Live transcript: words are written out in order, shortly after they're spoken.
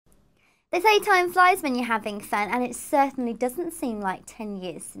They say time flies when you're having fun, and it certainly doesn't seem like 10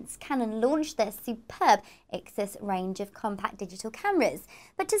 years since Canon launched their superb Ixus range of compact digital cameras.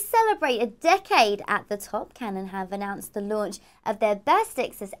 But to celebrate a decade at the top, Canon have announced the launch of their best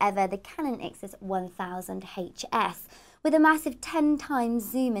Ixus ever, the Canon Ixus 1000 HS. With a massive 10 times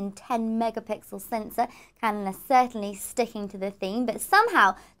zoom and 10 megapixel sensor, Canon are certainly sticking to the theme, but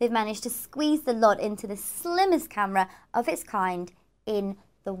somehow they've managed to squeeze the lot into the slimmest camera of its kind in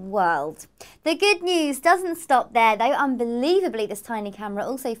the world. The good news doesn't stop there though. Unbelievably, this tiny camera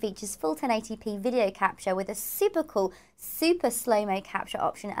also features full 1080p video capture with a super cool, super slow-mo capture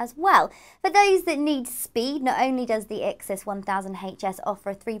option as well. For those that need speed, not only does the Ixus 1000 HS offer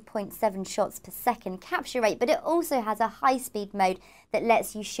a 3.7 shots per second capture rate, but it also has a high-speed mode that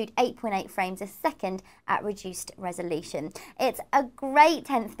lets you shoot 8.8 frames a second at reduced resolution. It's a great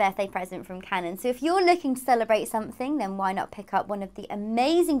 10th birthday present from Canon, so if you're looking to celebrate something, then why not pick up one of the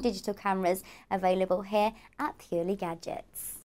amazing digital cameras available here at Purely Gadgets.